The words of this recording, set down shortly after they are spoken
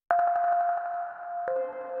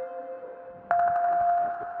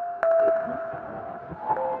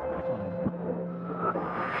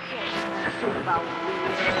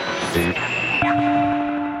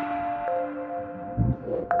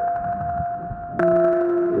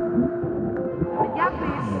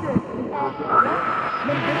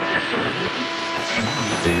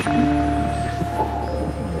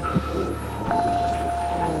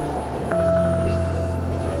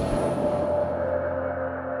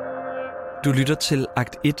Du lytter til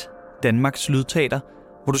Akt 1, Danmarks Lydteater,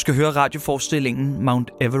 hvor du skal høre radioforestillingen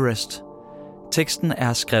Mount Everest. Teksten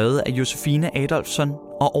er skrevet af Josefine Adolfsson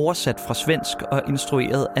og oversat fra svensk og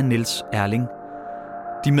instrueret af Niels Erling.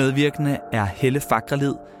 De medvirkende er Helle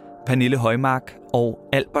Fagrelid, Pernille Højmark og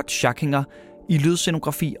Albert Schackinger i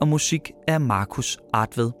lydscenografi og musik af Markus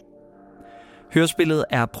Artved. Hørespillet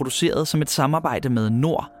er produceret som et samarbejde med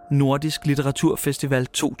Nordisk Litteraturfestival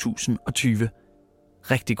 2020.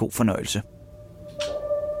 Rigtig god fornøjelse.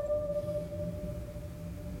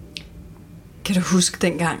 Kan du huske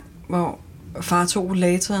dengang, hvor far tog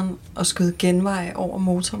rollatoren og skød genvej over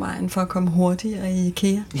motorvejen for at komme hurtigere i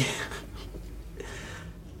IKEA? Ja.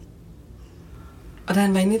 Og da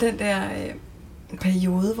han var inde i den der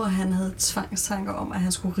periode, hvor han havde tvangstanker om, at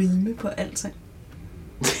han skulle rime på alting.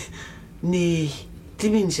 Nej,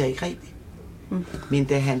 det mindes jeg ikke rigtigt. Men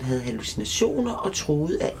da han havde hallucinationer og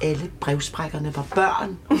troede, at alle brevsprækkerne var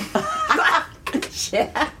børn. Ja.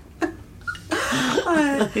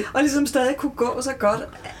 Og ligesom stadig kunne gå så godt,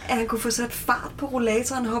 at han kunne få sat fart på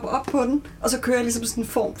rollatoren, hoppe op på den, og så køre ligesom sådan en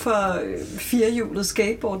form for firehjulet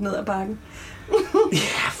skateboard ned ad bakken.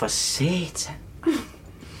 Ja, for satan.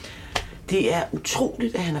 Det er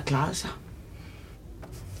utroligt, at han har klaret sig.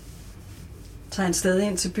 Så er han stadig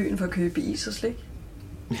ind til byen for at købe is og slik?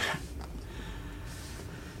 Ja.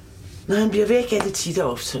 Når han bliver væk, er det tit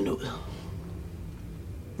og ofte sådan noget.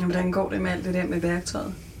 Jamen, hvordan går det med alt det der med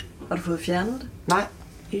værktøjet? Har du fået fjernet det? Nej,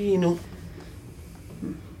 ikke endnu.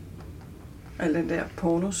 Al den der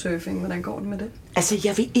pornosurfing, hvordan går det med det? Altså,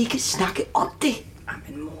 jeg vil ikke snakke om det.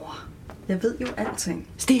 Jamen, mor. Jeg ved jo alting.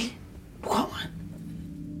 Stille. Nu kommer han.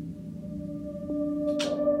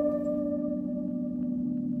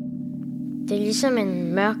 Det er ligesom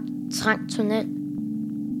en mørk, trang tunnel.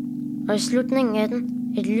 Og i slutningen af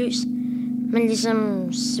den et lys, man ligesom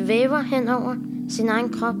svæver hen over sin egen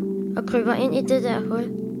krop og kryber ind i det der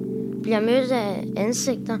hul. Bliver mødt af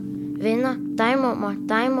ansigter, venner, dig mormor,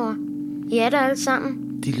 dig mor. I er der alle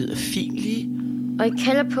sammen. Det lyder fint lige. Og I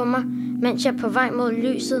kalder på mig, mens jeg er på vej mod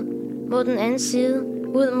lyset, mod den anden side,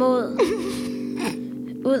 ud mod...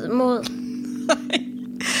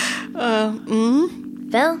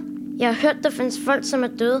 Hvad? Jeg har hørt, der findes folk, som er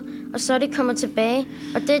døde, og så er de kommet tilbage.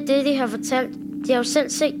 Og det er det, de har fortalt. De har jo selv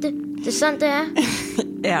set det. Det er sådan, det er.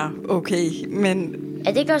 Ja, okay, men...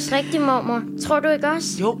 Er det ikke også rigtigt, mormor? Tror du ikke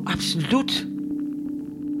også? Jo, absolut.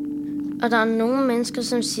 Og der er nogle mennesker,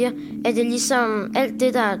 som siger, at det er ligesom alt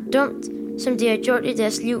det, der er dumt, som de har gjort i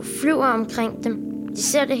deres liv, flyver omkring dem. De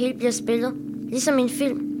ser, det hele bliver spillet. Ligesom i en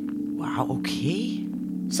film. Wow, okay.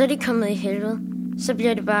 Så er de kommet i helvede. Så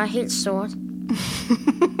bliver det bare helt sort.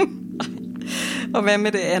 Og hvad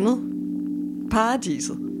med det andet?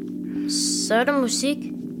 Paradiset. Så er der musik.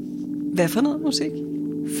 Hvad for noget musik?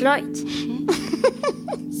 Fløjt.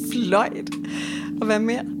 Fløjt? Og hvad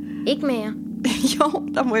mere? Ikke mere. Jo,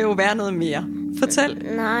 der må jo være noget mere. Fortæl.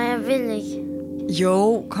 Nej, jeg vil ikke.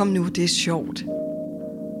 Jo, kom nu, det er sjovt.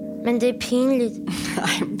 Men det er pinligt.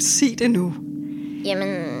 Nej, sig det nu. Jamen,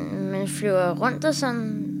 man flyver rundt og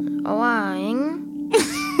sådan over ingen.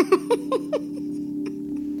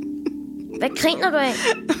 Hvad griner du af?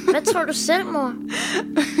 Hvad tror du selv, mor?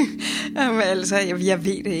 Jamen altså, jeg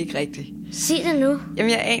ved det ikke rigtigt. Sig det nu.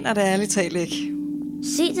 Jamen, jeg aner det ærligt talt ikke.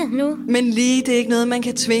 Sig det nu. Men lige, det er ikke noget, man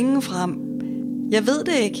kan tvinge frem. Jeg ved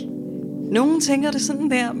det ikke. Nogen tænker det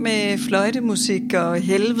sådan der med fløjtemusik og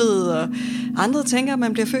helvede, og andre tænker, at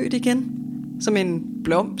man bliver født igen. Som en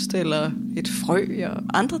blomst eller et frø,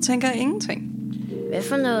 og andre tænker ingenting. Hvad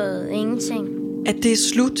for noget ingenting? At det er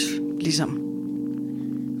slut, ligesom.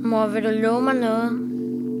 Mor, vil du love mig noget?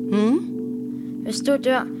 Hvis du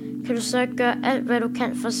dør, kan du så ikke gøre alt, hvad du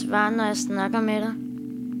kan for at svare, når jeg snakker med dig?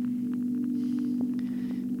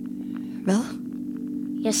 Hvad?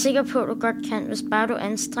 Jeg er sikker på, at du godt kan, hvis bare du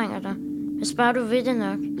anstrenger dig. Hvis bare du ved det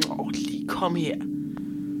nok. Lige kom her.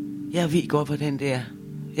 Jeg ved godt, hvordan det er.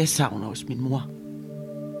 Jeg savner også min mor.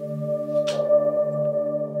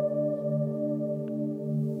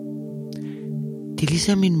 Det er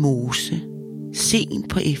ligesom en mose. Sent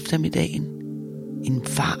på eftermiddagen. En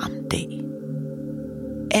varm dag.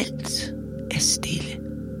 Alt er stille.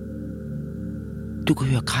 Du kan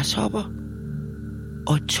høre græshopper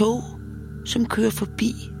og et tog, som kører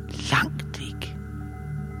forbi langt væk.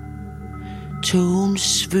 Tågen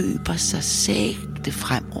svøber sig sagte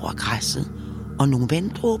frem over græsset, og nogle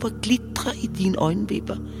vanddråber glitrer i dine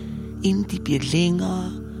øjenvipper, inden de bliver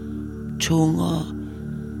længere, tungere,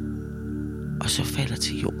 og så falder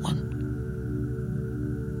til jorden.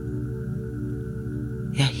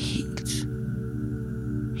 Jeg er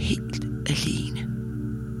helt alene.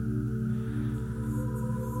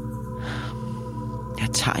 Jeg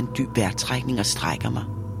tager en dyb vejrtrækning og strækker mig.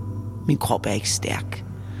 Min krop er ikke stærk.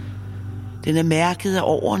 Den er mærket af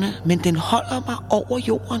årene, men den holder mig over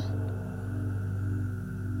jorden.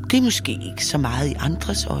 Det er måske ikke så meget i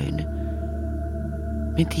andres øjne,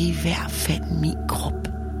 men det er i hvert fald min krop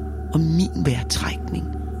og min vejrtrækning.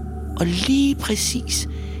 Og lige præcis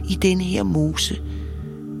i denne her mose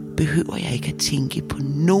behøver jeg ikke at tænke på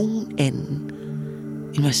nogen anden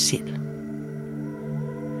end mig selv.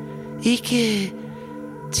 Ikke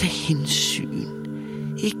tage hensyn,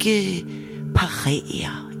 ikke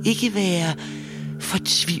parere, ikke være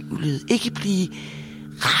fortvivlet, ikke blive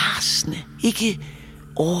rasende, ikke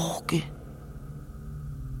orke.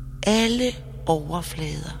 Alle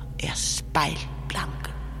overflader er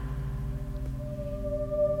spejlblanke.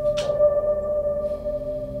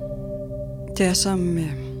 Det er som...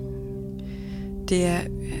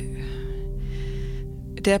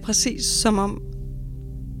 Det er præcis som om,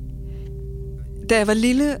 da jeg var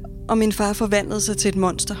lille, og min far forvandlede sig til et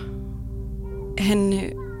monster.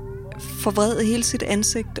 Han forvred hele sit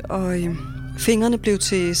ansigt, og fingrene blev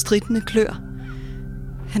til stridende klør.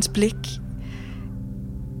 Hans blik...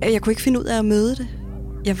 Jeg kunne ikke finde ud af at møde det.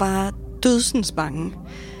 Jeg var dødsens bange.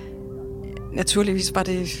 Naturligvis var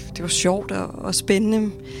det var sjovt og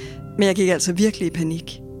spændende, men jeg gik altså virkelig i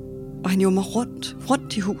panik. Og han gjorde mig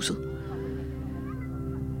rundt i huset.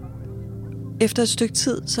 Efter et stykke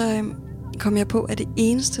tid, så kom jeg på, at det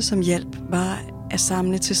eneste, som hjalp, var at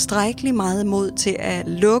samle tilstrækkeligt meget mod til at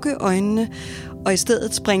lukke øjnene, og i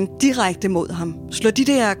stedet springe direkte mod ham. Slå de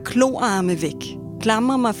der kloarme væk.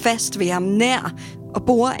 Klamre mig fast ved ham nær, og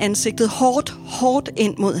bore ansigtet hårdt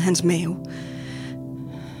ind mod hans mave.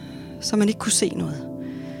 Så man ikke kunne se noget,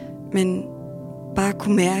 men bare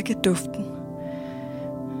kunne mærke duften.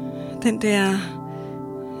 Den der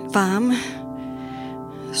varme,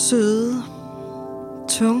 søde,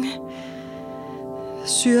 tunge,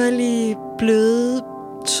 syrlige, bløde,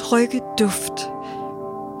 trygge duft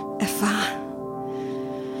af far.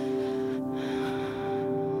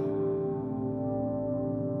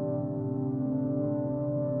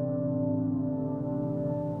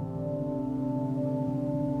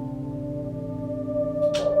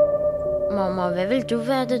 Mormor, hvad ville du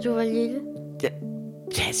være, da du var lille?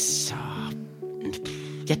 Ja, så...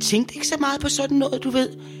 Jeg tænkte ikke så meget på sådan noget, du ved.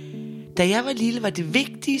 Da jeg var lille, var det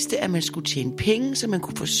vigtigste, at man skulle tjene penge, så man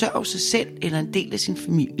kunne forsørge sig selv eller en del af sin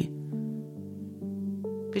familie.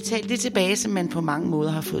 Betale det tilbage, som man på mange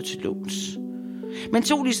måder har fået til låns. Man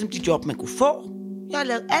tog ligesom de job, man kunne få. Jeg har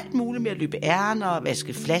lavet alt muligt med at løbe ærner og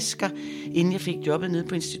vaske flasker, inden jeg fik jobbet nede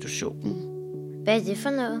på institutionen. Hvad er det for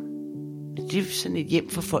noget? Det er sådan et hjem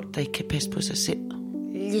for folk, der ikke kan passe på sig selv.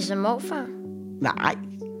 Ligesom morfar? Nej.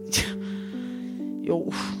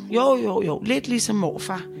 Jo. Lidt ligesom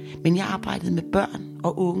morfar. Men jeg arbejdede med børn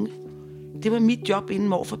og unge. Det var mit job, inden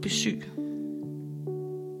morfar blev syg.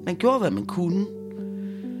 Man gjorde, hvad man kunne.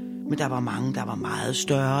 Men der var mange, der var meget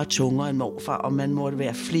større og tungere end morfar, og man måtte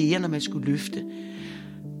være flere, når man skulle løfte.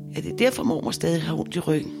 Ja, det er derfor, mormor stadig har ondt i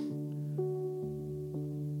ryggen.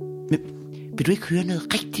 Men vil du ikke høre noget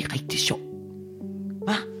rigtig sjovt?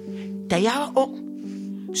 Hva? Da jeg var ung,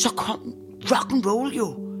 så kom rock and roll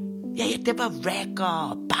jo. Ja, det var racker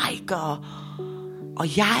og biker.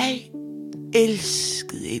 Og jeg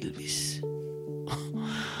elskede Elvis.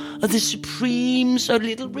 Og The Supremes og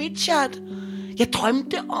Little Richard. Jeg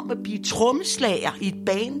drømte om at blive trommeslager i et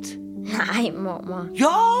band. Nej, mormor.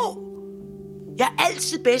 Jo! Jeg er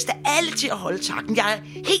altid bedst af alle til at holde takten. Jeg er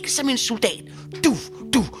helt som en soldat. Du.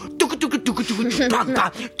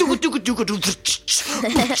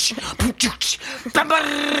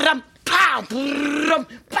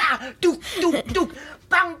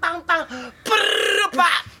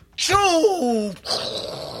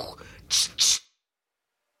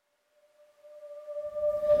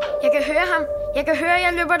 Jeg kan høre ham.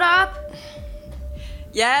 Jeg løber derop.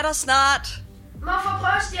 Jeg er der snart. Morfar,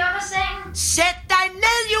 prøv at stige op af sengen. Sæt dig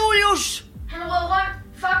ned, Julius! Han råder rundt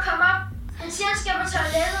for at komme op. Han siger, han skal på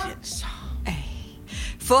toilettet.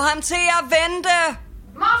 Få ham til at vente.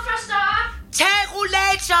 Morfar, stå op. Tag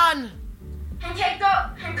rollatoren! Han kan ikke gå.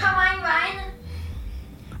 Han kommer ingen vegne.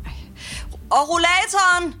 Og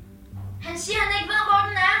rollatoren. Han siger, han ikke ved, hvor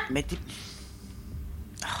den er. Men det...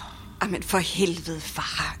 Jamen for helvede,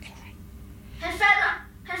 far.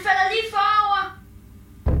 Han falder lige forover.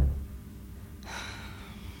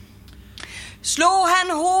 Slog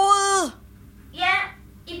han hovedet? Ja,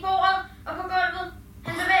 i bordet og på gulvet.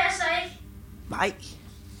 Han bevæger sig ikke. Nej.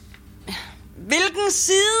 Hvilken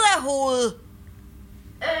side af hovedet?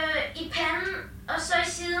 I panden og så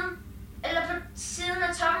i siden. Eller på siden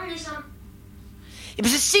af toppen ligesom. Jamen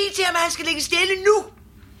så sig til ham, at han skal ligge stille nu.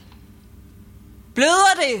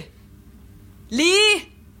 Bløder det? Lige?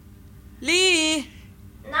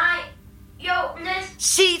 Nej, jo, lidt.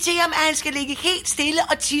 Sig til ham, at han skal ligge helt stille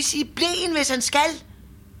og tisse i blæen, hvis han skal.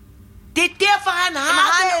 Det er derfor, han har den.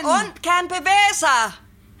 Har han ondt? Kan han bevæge sig?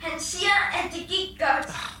 Han siger, at det gik godt.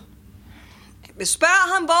 Spørg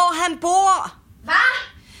ham, hvor han bor. Hvad?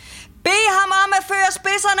 Bed ham om at føre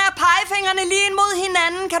spidserne af pegefingrene lige ind mod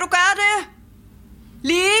hinanden. Kan du gøre det?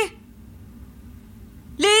 Lige.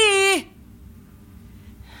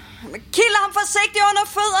 Kild ham forsigtigt under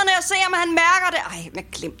fødderne og se, om han mærker det. Ej, men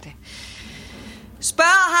glem det.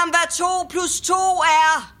 Spørg ham, hvad 2 + 2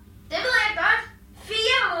 er. Det ved jeg godt. 4,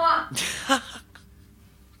 mor.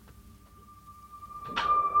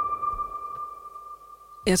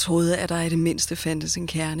 Jeg troede, at der i det mindste fandtes en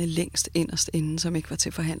kerne længst inderst inden, som ikke var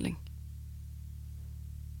til forhandling.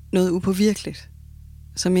 Noget upåvirkeligt.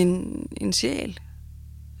 Som en sjæl.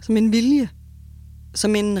 Som en vilje.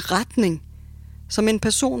 Som en retning. Som en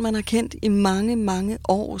person, man har kendt i mange, mange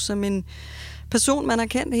år. Som en person, man har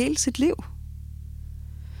kendt hele sit liv.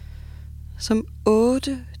 Som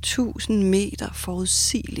 8.000 meter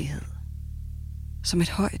forudsigelighed. Som et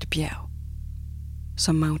højt bjerg.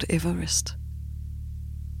 Som Mount Everest.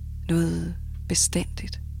 Noget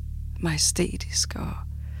bestandigt, majestætisk og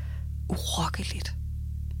urokkeligt.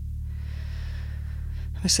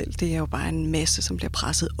 Men selv det er jo bare en masse, som bliver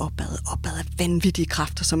presset opad af vanvittige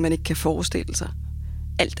kræfter, som man ikke kan forestille sig.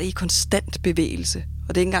 Alt er i konstant bevægelse,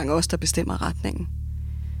 og det er ikke engang os, der bestemmer retningen.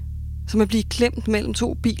 Som at blive klemt mellem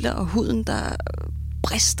 2 biler, og huden, der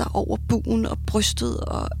brister over buen og brystet,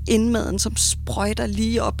 og indmaden, som sprøjter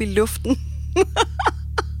lige op i luften.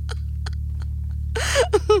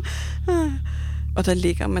 Og der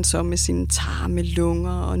ligger man så med sine tarme,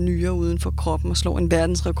 lunger og nyrer uden for kroppen og slår en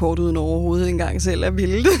verdensrekord uden overhovedet engang selv er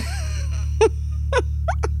vildt.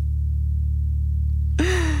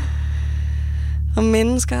 Og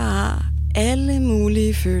mennesker har alle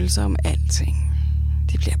mulige følelser om alting.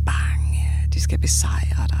 De bliver bange, de skal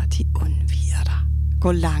besejre dig, de undviger dig,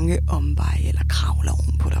 går lange omveje eller kravler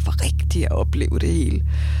ovenpå dig for rigtigt at opleve det hele.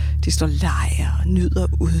 De står lejre og nyder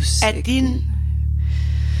udsigten. Er din...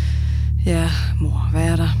 Ja, mor, hvad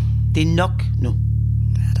er der? Det er nok nu.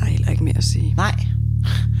 Ja, der er heller ikke mere at sige. Nej.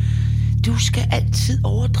 Du skal altid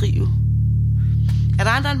overdrive. Er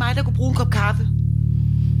der andre end mig, der kunne bruge en kop kaffe?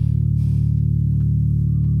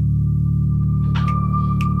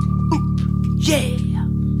 Yeah!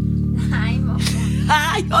 Nej,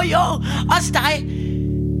 mor. Jo, også dig.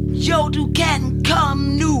 Jo, du kan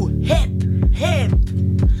komme nu. Hep.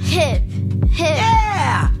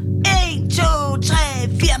 Yeah! 1, 2, 3,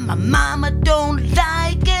 4. My mama don't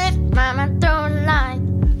like it. Mama don't like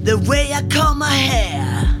the way I comb my hair.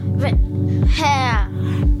 Hair.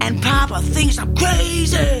 And Papa thinks I'm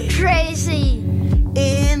crazy.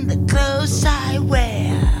 In the clothes I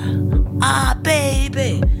wear. Ah,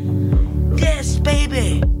 baby. Yes,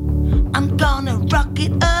 baby. I'm gonna rock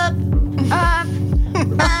it up.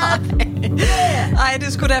 Yeah. Ej, det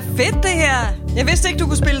er sgu da fedt, det her. Jeg vidste ikke, du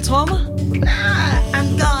kunne spille trommer. I'm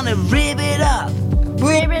gonna rip it up.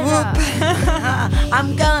 Rip it up.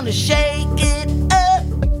 I'm gonna shake it up.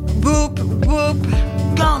 Whoop, whoop.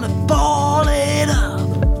 Gonna ball it up.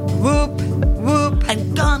 Whoop, whoop.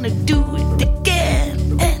 I'm gonna do it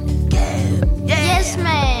again and again. Yeah. Yes,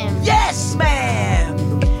 ma'am. Yes, ma'am.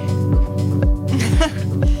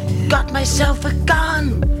 Got myself a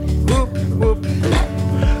gun. Whoop, whoop.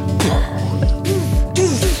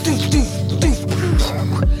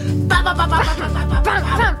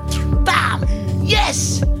 Bam!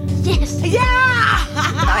 Yes! Yes. Yeah!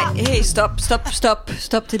 Nej, hey,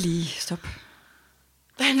 stop det lige. Stop.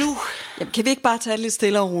 Hvad nu? Jamen, kan vi ikke bare tage det lidt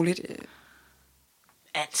stille og roligt?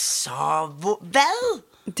 Altså, hvad?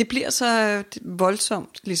 Det bliver så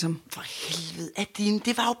voldsomt, ligesom. For helvede, Adine,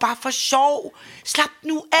 det var jo bare for sjov. Slap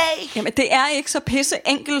nu af. Jamen, det er ikke så pisse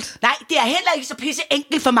enkelt. Nej, det er heller ikke så pisse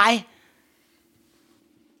enkelt for mig.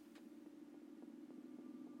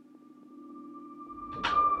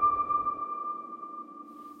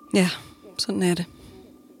 Ja, sådan er det.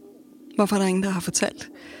 Hvorfor er der ingen, der har fortalt?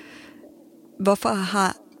 Hvorfor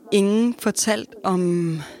har ingen fortalt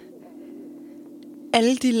om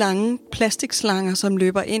alle de lange plastikslanger, som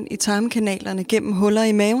løber ind i tarmkanalerne gennem huller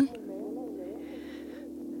i maven?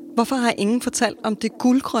 Hvorfor har ingen fortalt om det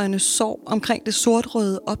guldgrønne sår omkring det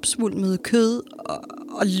sortrøde opsvulmede kød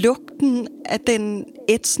og lugten af den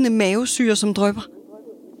ætsende mavesyre, som drypper?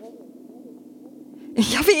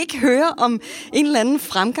 Jeg vil ikke høre om en eller anden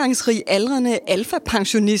fremgangsrig aldrende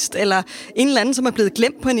alfapensionist eller en eller anden, som er blevet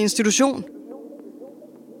glemt på en institution.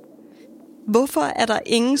 Hvorfor er der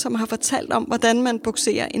ingen, som har fortalt om, hvordan man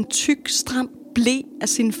bukserer en tyk, stram ble af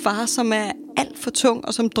sin far, som er alt for tung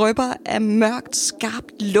og som drypper af mørkt,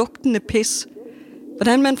 skarpt lugtende pis?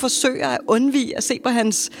 Hvordan man forsøger at undvige at se på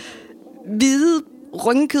hans hvide,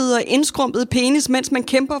 rynkede og indskrumpede penis, mens man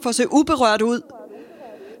kæmper for at se uberørt ud?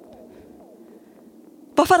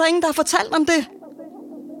 Hvorfor er der ingen, der har fortalt om det?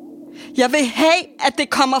 Jeg vil have, at det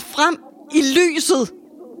kommer frem i lyset.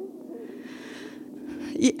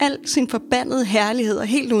 I al sin forbandede herlighed og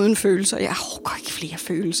helt uden følelser. Jeg orker ikke flere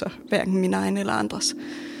følelser, hverken mine egne eller andres.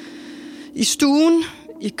 I stuen,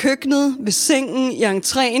 i køkkenet, ved sengen, i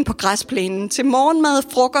entréen, på græsplænen, til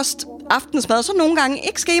morgenmad, frokost, aftensmad, så nogle gange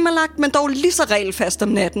ikke skemalagt, men dog lige så regelfast om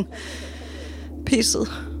natten.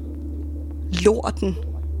 Pisset. Lorten.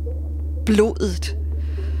 Blodet.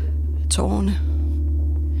 Tårerne.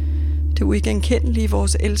 Det uigenkendelige i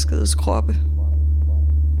vores elskedes kroppe.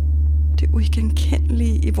 Det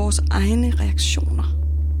uigenkendelige i vores egne reaktioner.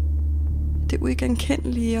 Det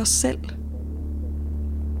uigenkendelige i os selv.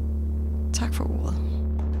 Tak for ordet.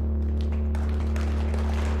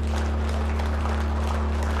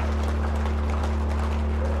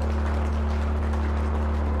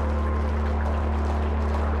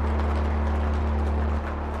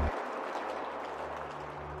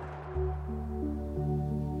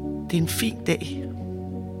 Det er en fin dag,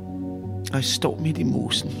 og jeg står midt i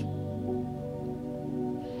mosen.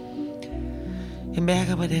 Jeg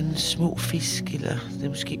mærker, hvordan små fisk, eller det er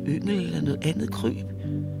måske yngel eller noget andet kryb,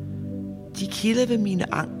 de kilder ved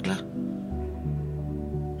mine ankler,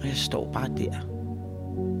 og jeg står bare der.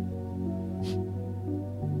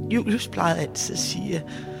 Julius plejede altid at sige, at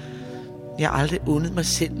jeg aldrig undede mig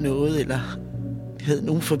selv noget, eller havde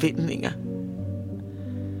nogen forventninger.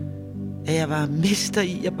 At jeg var mester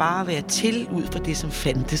i at bare være til ud for det, som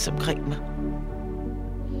fandtes omkring mig.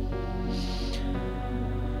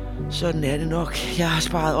 Sådan er det nok. Jeg har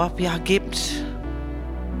sparet op, jeg har gemt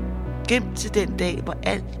til den dag, hvor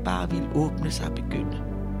alt bare ville åbne sig og begynde.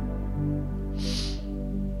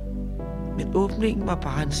 Men åbningen var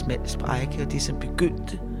bare en smal sprække, og det, som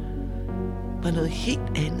begyndte, var noget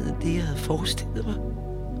helt andet end det, jeg havde forestillet mig.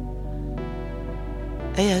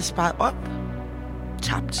 At jeg havde sparet op,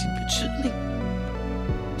 tabt sin betydning.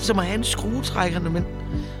 Som at have en skruetrækker, når man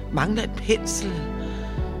mangler en pensel.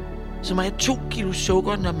 Som at have 2 kilo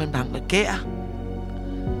sukker, når man mangler gær.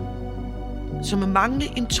 Som at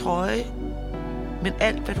mangle en trøje, men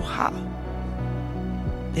alt hvad du har,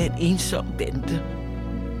 det er en ensom bande.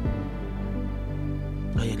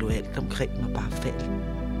 Og jeg lå alt omkring mig bare falde.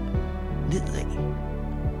 Nedad.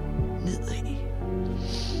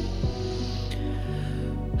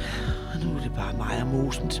 Og nu er det bare mig og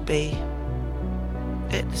mosen tilbage.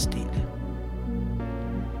 Alt er stille.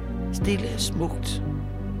 Stille er smukt.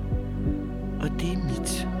 Og det er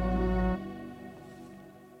mit.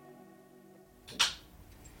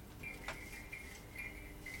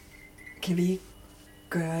 Kan vi ikke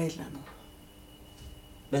gøre et eller andet?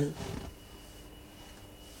 Hvad?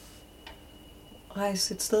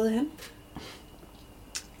 Rejse et sted hen?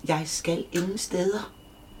 Jeg skal ingen steder.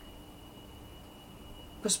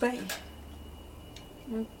 På spa?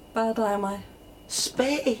 Bare dig og mig. Spa?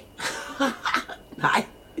 Nej,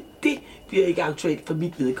 det bliver ikke aktuelt for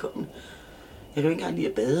mit vedkommende. Jeg kan jo ikke engang lide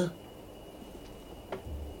at bade.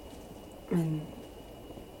 Men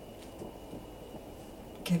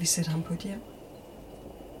kan vi sætte ham på et hjem?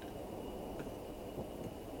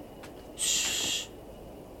 Shh.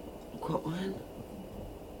 Nu kommer han.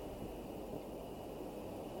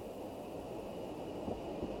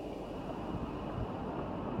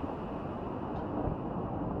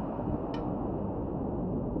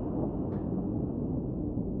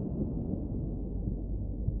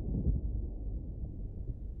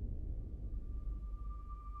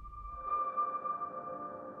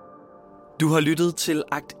 Du har lyttet til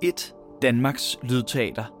Akt 1, Danmarks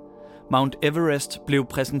Lydteater. Mount Everest blev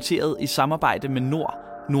præsenteret i samarbejde med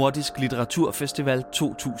Nordisk Litteraturfestival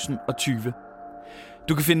 2020.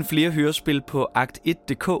 Du kan finde flere hørespil på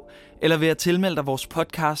akt1.dk eller ved at tilmelde dig vores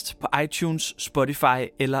podcast på iTunes, Spotify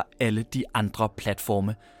eller alle de andre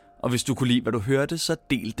platforme. Og hvis du kunne lide, hvad du hørte, så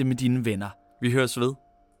del det med dine venner. Vi høres ved.